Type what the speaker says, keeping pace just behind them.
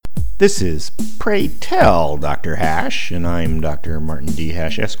This is Pray Tell Dr. Hash, and I'm Dr. Martin D.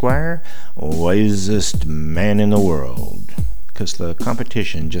 Hash, Esquire, wisest man in the world, 'cause the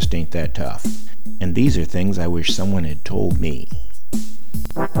competition just ain't that tough. And these are things I wish someone had told me.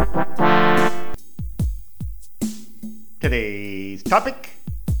 Today's topic,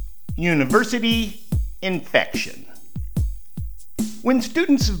 university infection. When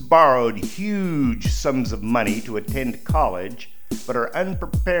students have borrowed huge sums of money to attend college, but are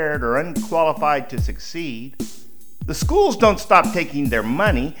unprepared or unqualified to succeed, the schools don't stop taking their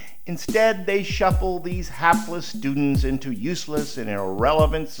money. Instead, they shuffle these hapless students into useless and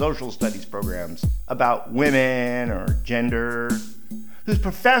irrelevant social studies programs about women or gender, whose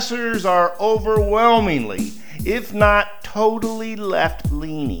professors are overwhelmingly, if not totally,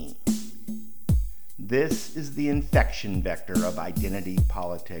 left-leaning. This is the infection vector of identity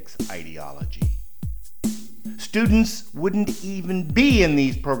politics ideology. Students wouldn't even be in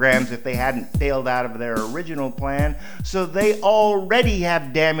these programs if they hadn't failed out of their original plan, so they already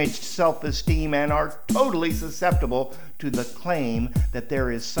have damaged self-esteem and are totally susceptible to the claim that there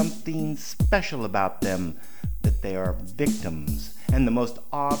is something special about them, that they are victims, and the most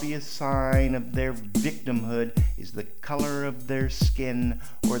obvious sign of their victimhood is the color of their skin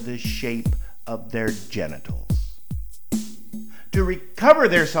or the shape of their genitals. To recover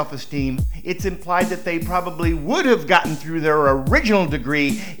their self-esteem, it's implied that they probably would have gotten through their original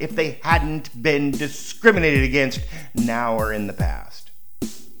degree if they hadn't been discriminated against now or in the past.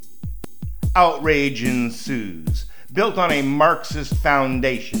 Outrage ensues, built on a Marxist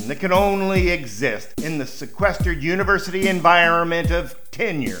foundation that can only exist in the sequestered university environment of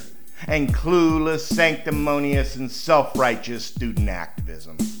tenure and clueless, sanctimonious, and self-righteous student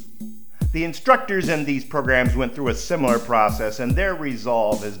activism. The instructors in these programs went through a similar process, and their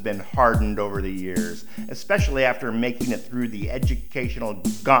resolve has been hardened over the years, especially after making it through the educational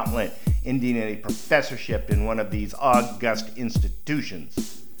gauntlet, ending in a professorship in one of these august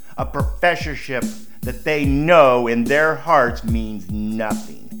institutions. A professorship that they know in their hearts means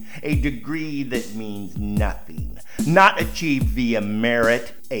nothing. A degree that means nothing. Not achieved via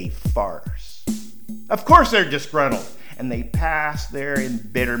merit, a farce. Of course they're disgruntled, and they pass their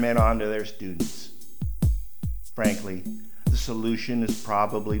embitterment on to their students. Frankly, the solution is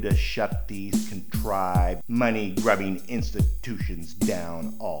probably to shut these contrived, money-grubbing institutions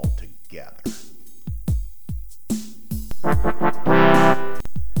down altogether.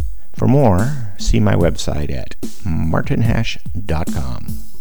 For more, see my website at martinhash.com.